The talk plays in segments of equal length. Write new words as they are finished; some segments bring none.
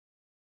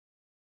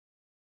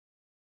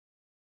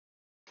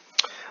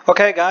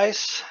Okay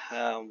guys,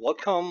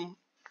 welcome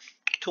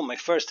to my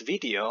first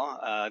video.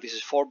 This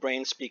is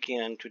 4Brain speaking,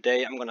 and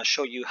today I'm going to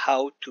show you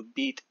how to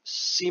beat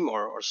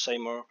Seymour or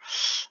Seymour,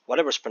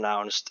 whatever it's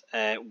pronounced,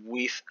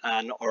 with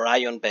an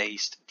Orion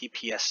based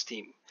DPS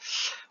team.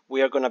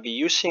 We are going to be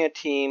using a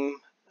team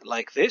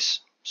like this.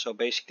 So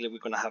basically we're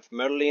going to have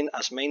Merlin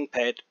as main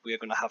pet, we're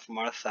going to have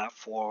Martha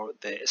for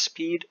the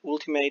speed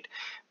ultimate,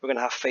 we're going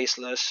to have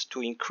Faceless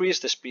to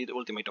increase the speed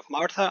ultimate of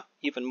Martha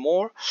even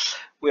more.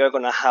 We are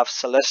going to have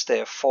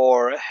Celeste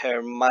for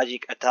her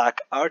magic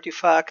attack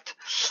artifact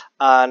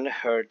and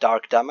her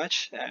dark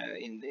damage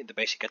in the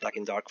basic attack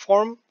in dark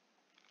form.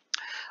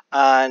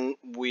 And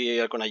we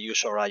are going to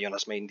use Orion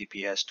as main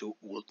DPS to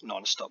ult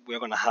non-stop. We are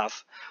going to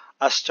have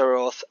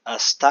Astaroth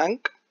as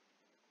tank.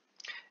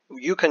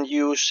 You can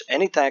use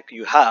any tank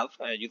you have.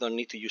 You don't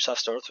need to use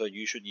Astaroth, so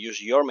you should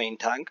use your main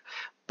tank.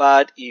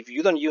 But if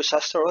you don't use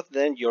Astaroth,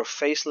 then your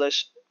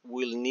Faceless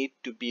will need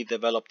to be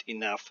developed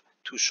enough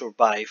to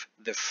survive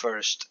the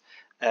first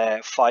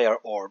fire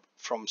orb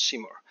from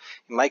Seymour.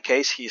 In my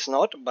case, he's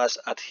not, but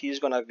as he's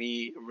gonna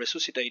be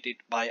resuscitated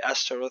by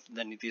Astaroth,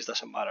 then this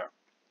doesn't matter.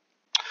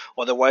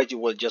 Otherwise, you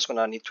will just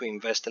gonna need to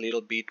invest a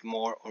little bit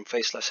more on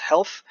Faceless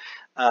health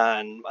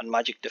and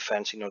magic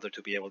defense in order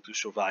to be able to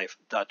survive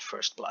that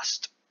first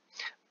blast.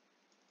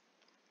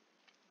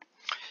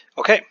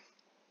 Okay,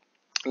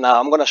 now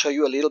I'm gonna show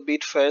you a little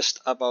bit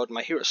first about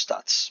my hero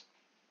stats.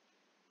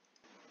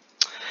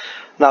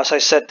 Now, as I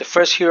said, the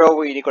first hero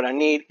we're gonna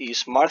need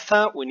is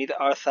Martha. We need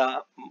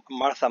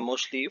Martha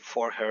mostly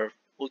for her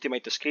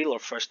ultimate skill or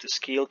first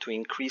skill to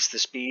increase the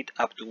speed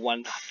up to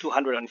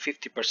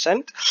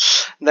 250%.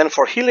 Then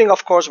for healing,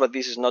 of course, but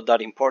this is not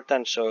that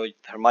important. So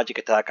her magic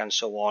attack and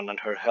so on, and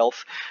her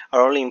health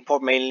are only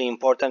mainly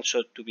important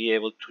so to be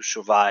able to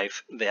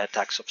survive the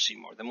attacks of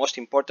Seymour. The most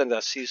important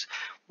that she's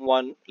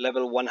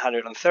level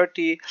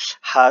 130,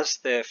 has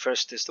the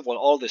first, well,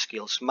 all the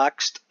skills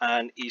maxed,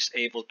 and is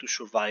able to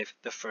survive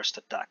the first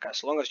attack.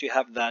 As long as you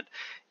have that,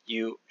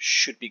 you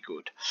should be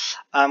good.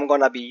 I'm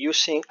gonna be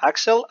using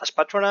Axel as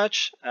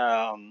patronage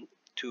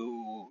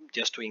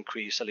just to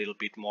increase a little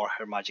bit more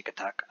her magic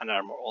attack and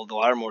armor,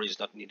 although armor is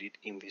not needed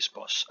in this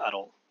boss at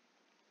all.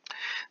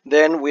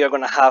 Then we are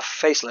gonna have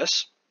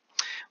Faceless,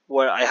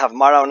 where I have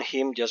Mara on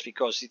him just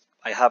because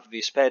I have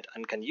this pet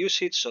and can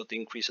use it, so to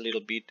increase a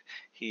little bit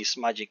his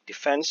magic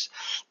defense.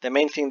 The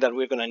main thing that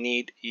we're gonna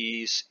need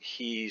is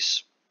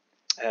his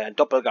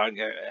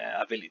doppelganger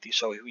ability,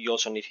 so we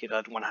also need him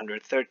at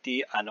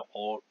 130 and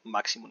all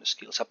maximum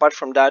skills. Apart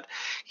from that,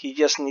 he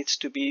just needs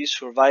to be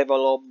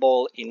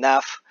survivable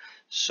enough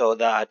so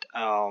that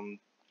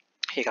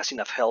he has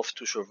enough health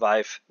to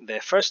survive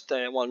the first,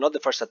 well, not the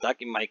first attack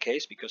in my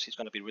case, because he's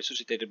going to be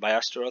resuscitated by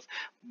Astaroth,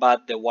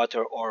 but the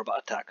water orb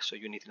attack. So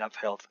you need enough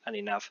health and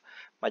enough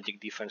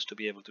magic defense to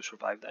be able to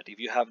survive that. If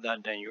you have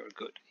that, then you're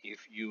good.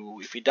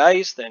 If he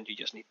dies, then you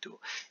just need to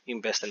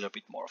invest a little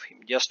bit more of him.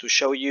 Just to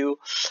show you,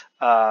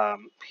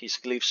 his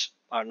glyphs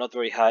are not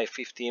very high,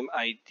 15.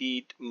 I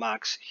did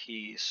max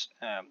his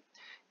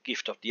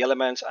gift of the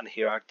elements, and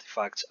here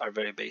artifacts are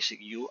very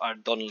basic. You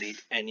don't need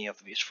any of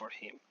this for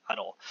him at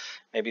all.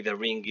 Maybe the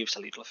ring gives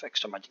a little of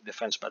extra magic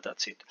defense, but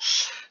that's it.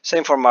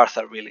 Same for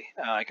Martha, really.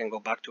 I can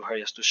go back to her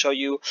just to show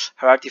you.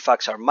 Her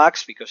artifacts are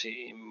maxed because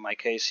in my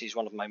case she's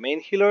one of my main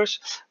healers,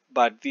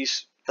 but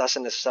this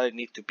doesn't necessarily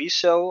need to be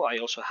so. I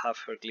also have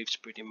her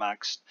glyphs pretty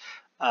maxed,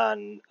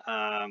 and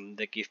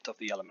the gift of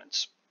the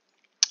elements.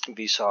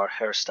 These are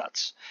her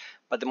stats,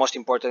 but the most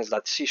important is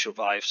that she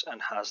survives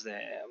and has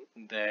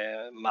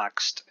the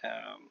maxed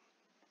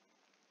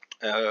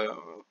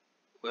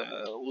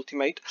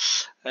ultimate,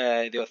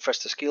 the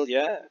first skill,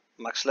 yeah,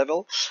 max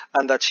level,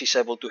 and that she's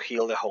able to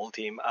heal the whole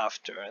team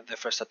after the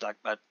first attack,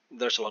 but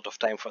there's a lot of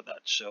time for that,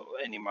 so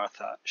any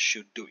Martha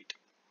should do it.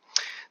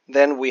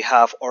 Then we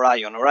have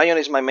Orion. Orion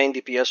is my main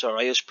DPS.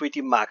 Orion is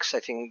pretty max. I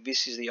think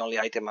this is the only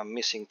item I'm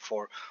missing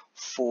for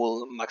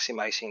full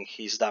maximizing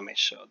his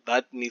damage. So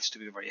that needs to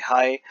be very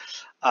high.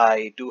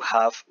 I do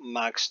have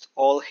maxed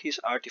all his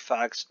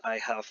artifacts. I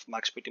have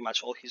maxed pretty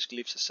much all his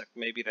glyphs except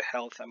maybe the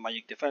health and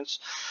magic defense.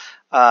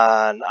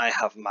 And I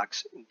have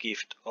maxed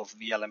gift of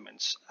the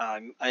elements.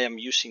 I am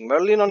using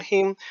Merlin on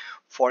him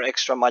for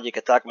extra magic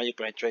attack. Magic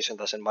penetration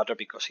doesn't matter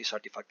because his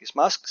artifact is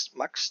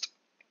maxed.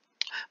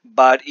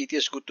 But it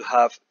is good to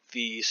have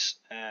this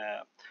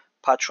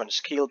patron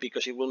skill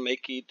because it will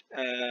make it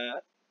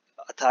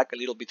attack a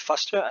little bit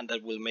faster, and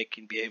that will make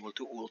it be able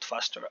to ult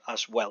faster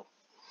as well.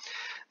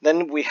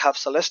 Then we have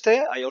Celeste.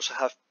 I also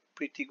have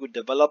pretty good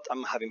developed.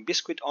 I'm having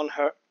Biscuit on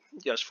her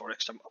just for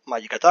extra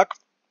magic attack.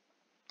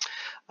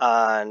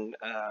 And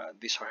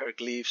these are her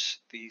glyphs.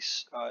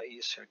 This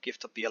is her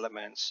gift of the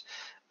elements,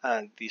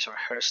 and these are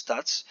her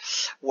stats.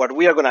 What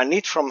we are going to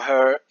need from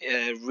her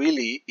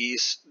really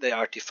is the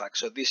artifact.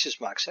 So this is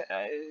max.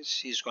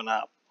 She's going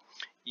to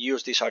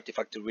use this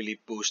artifact to really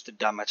boost the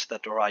damage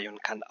that Orion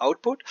can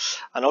output.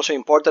 And also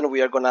important,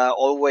 we are going to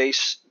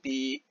always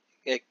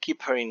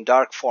keep her in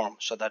dark form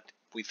so that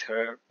with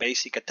her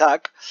basic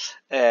attack,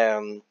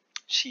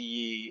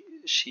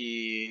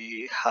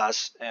 she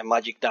has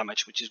magic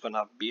damage, which is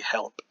gonna be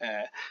help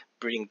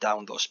bring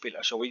down those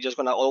pillars. So we're just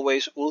gonna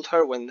always ult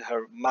her when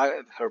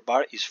her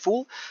bar is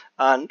full,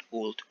 and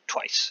ult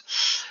twice.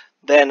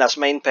 Then as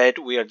main pet,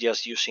 we are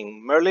just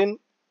using Merlin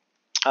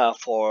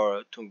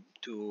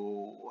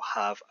to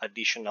have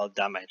additional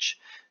damage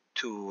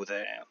to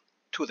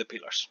the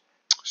pillars.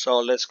 So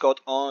let's go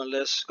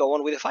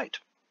on with the fight.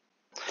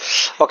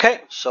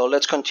 Okay, so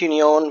let's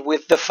continue on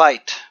with the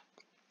fight,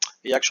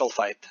 the actual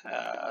fight.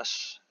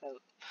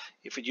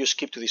 If we just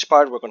skip to this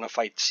part, we're gonna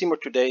fight Seymour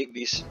today.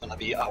 This is gonna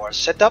be our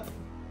setup.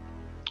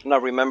 Now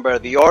remember,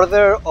 the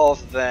order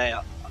of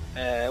the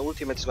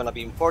ultimate is gonna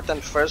be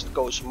important. First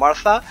goes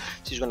Martha,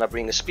 she's gonna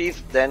bring speed.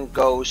 Then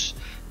goes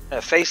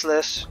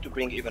Faceless to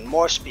bring even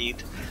more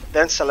speed.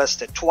 Then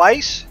Celeste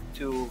twice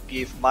to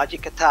give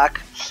magic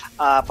attack,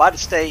 but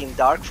stay in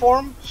dark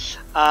form.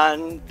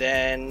 And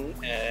then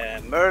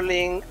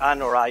Merlin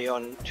and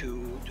Orion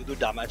to do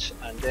damage,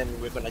 and then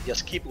we're gonna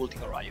just keep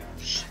ulting Orion.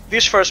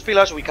 These first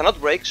pillars we cannot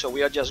break, so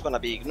we are just gonna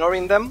be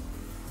ignoring them,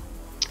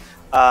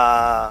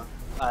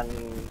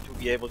 and to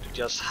be able to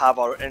just have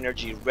our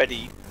energy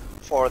ready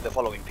for the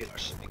following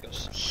pillars,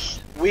 because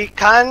we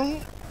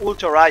can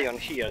ult Orion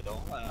here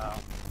though,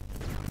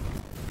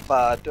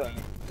 but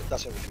it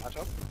doesn't really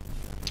matter.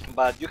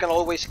 But you can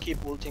always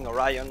keep ulting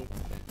Orion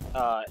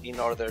in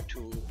order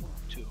to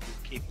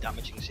keep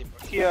damaging Seymour.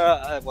 Here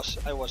I was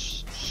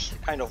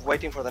kind of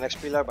waiting for the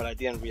next pillar, but I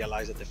didn't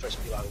realize that the first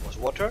pillar was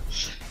water.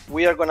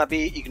 We are gonna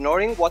be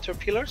ignoring water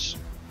pillars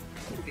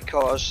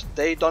because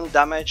they don't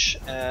damage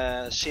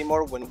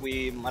Seymour when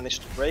we manage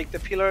to break the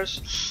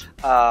pillars,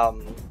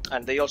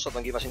 and they also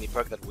don't give us any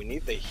perk that we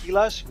need. They heal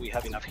us. We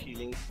have enough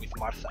healing with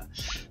Martha.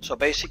 So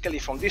basically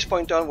from this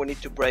point on we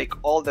need to break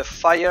all the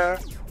fire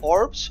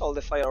orbs, all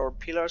the fire orb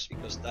pillars,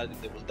 because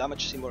they will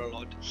damage Seymour a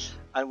lot,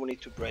 and we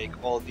need to break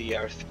all the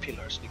earth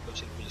pillars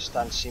because it will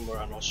stun Seymour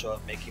and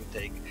also make him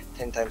take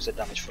 10 times the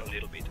damage for a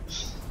little bit.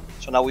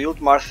 So now we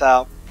ult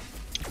Martha,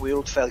 we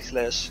ult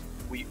Faceless,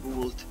 we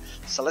ult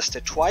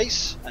Celeste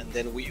twice, and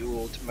then we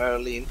ult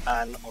Merlin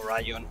and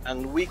Orion,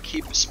 and we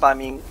keep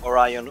spamming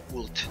Orion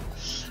ult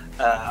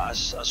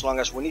as long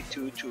as we need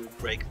to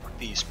break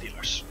these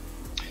pillars.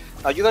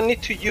 Now you don't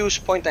need to use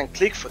point and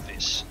click for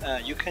this.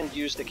 You can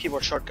use the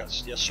keyboard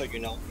shortcuts, just so you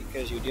know,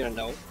 because you didn't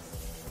know.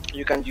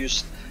 You can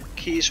use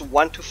keys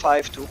 1 to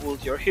 5 to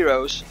ult your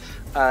heroes,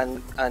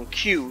 and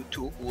Q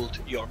to ult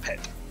your pet.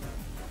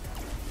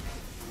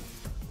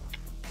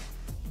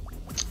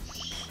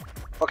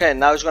 Okay,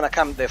 now it's gonna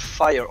come the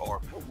fire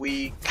orb.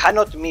 We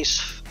cannot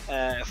miss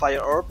a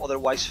fire orb,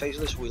 otherwise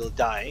Faceless will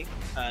die,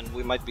 and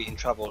we might be in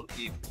trouble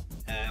if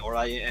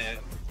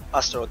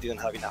Astaroth didn't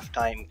have enough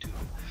time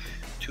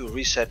to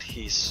reset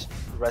his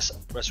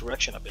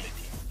resurrection ability.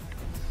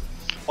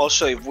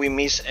 Also, if we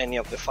miss any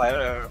of the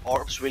fire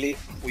orbs, really,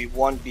 we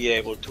won't be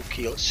able to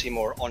kill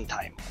Seymour on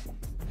time.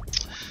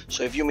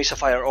 So if you miss a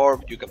fire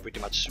orb, you can pretty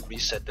much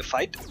reset the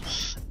fight,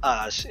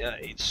 as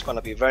it's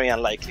gonna be very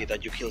unlikely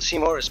that you kill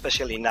Seymour,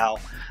 especially now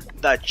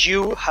that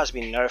Yu has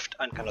been nerfed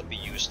and cannot be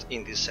used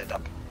in this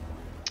setup.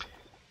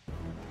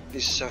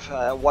 This is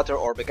a water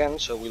orb again,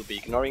 so we'll be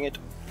ignoring it.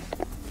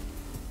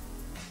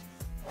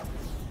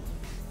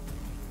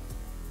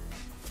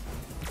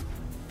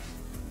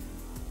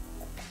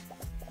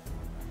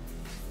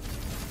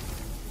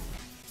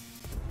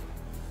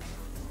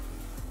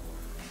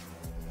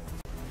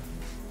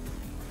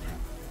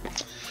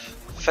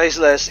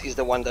 Faceless is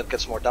the one that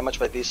gets more damage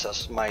by this,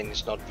 as mine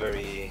is not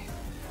very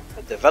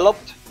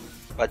developed,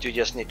 but you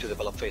just need to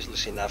develop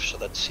Faceless enough so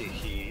that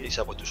he is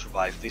able to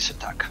survive this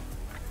attack.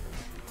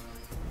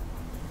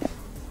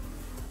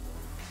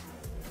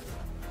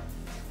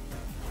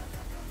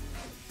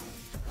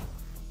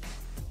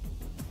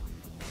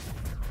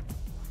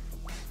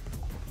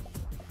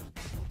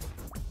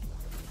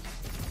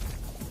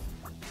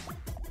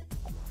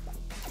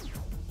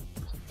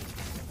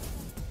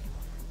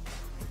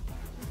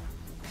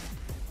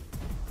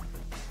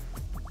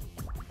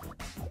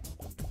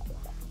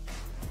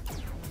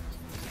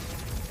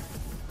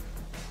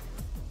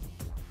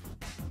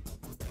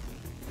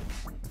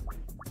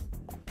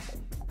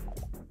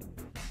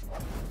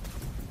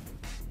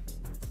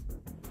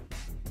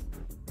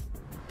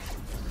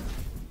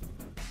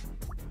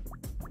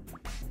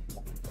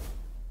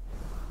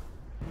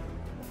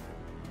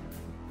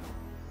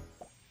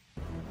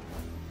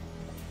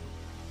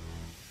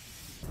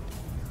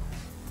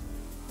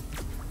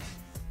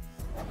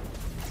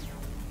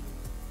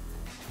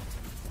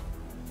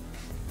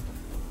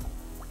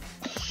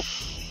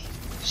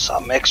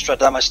 Some extra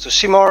damage to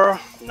Seymour,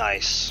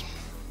 nice.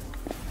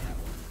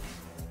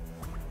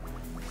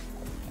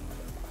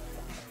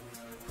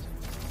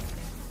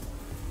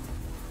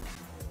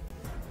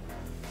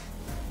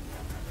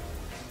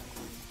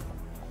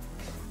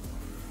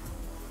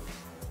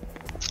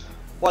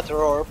 Water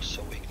orb,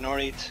 so we ignore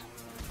it.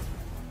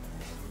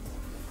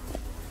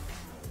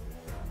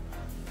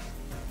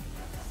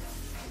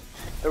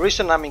 The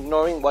reason I'm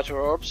ignoring water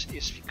orbs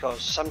is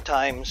because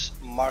sometimes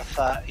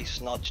Martha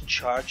is not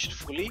charged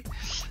fully,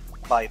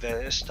 by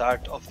the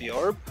start of the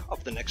orb,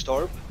 of the next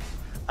orb,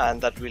 and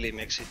that really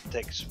makes it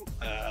takes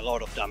a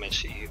lot of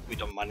damage if we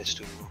don't manage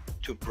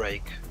to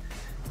break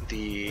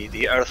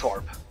the earth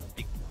orb.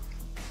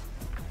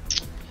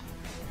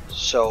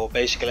 So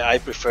basically I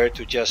prefer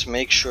to just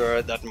make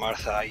sure that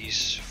Martha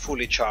is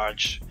fully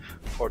charged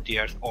for the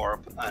earth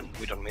orb and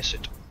we don't miss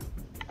it.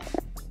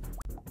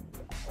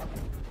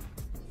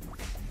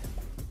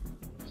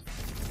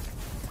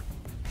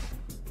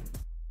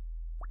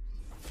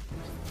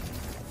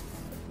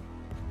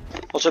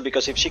 Also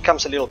because if she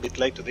comes a little bit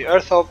late to the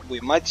earth orb, we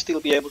might still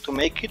be able to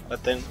make it,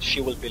 but then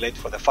she will be late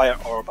for the fire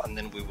orb and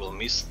then we will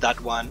miss that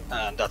one,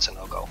 and that's a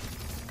no-go.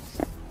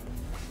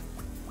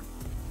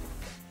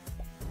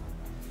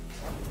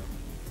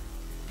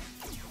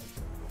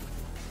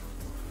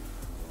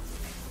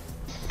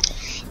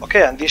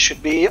 Okay, and this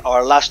should be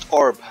our last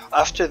orb.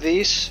 After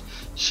this,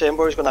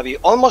 Seymour is gonna be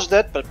almost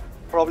dead, but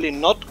probably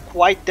not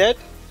quite dead.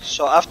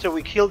 So after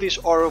we kill this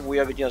orb, we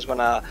are just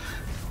gonna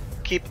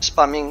keep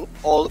spamming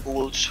all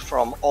ults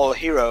from all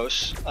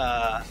heroes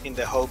in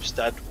the hopes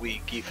that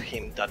we give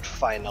him that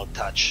final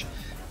touch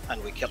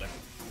and we kill him.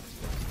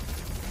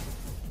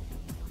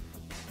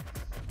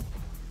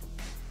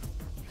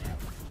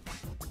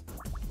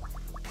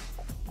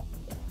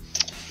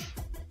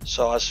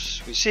 So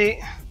as we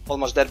see,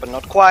 almost dead but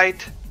not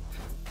quite.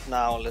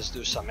 Now let's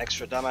do some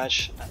extra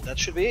damage and that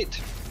should be it.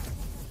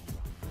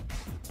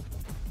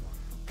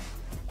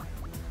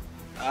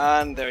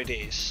 And there it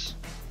is.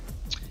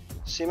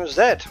 Seymour's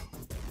dead.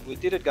 We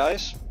did it,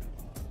 guys.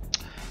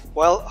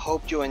 Well,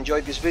 hope you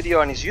enjoyed this video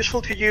and it's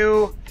useful to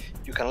you.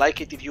 You can like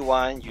it if you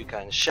want, you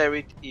can share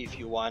it if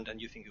you want and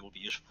you think it will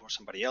be useful for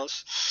somebody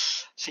else.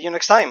 See you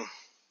next time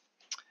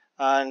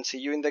and see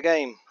you in the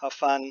game. Have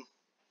fun.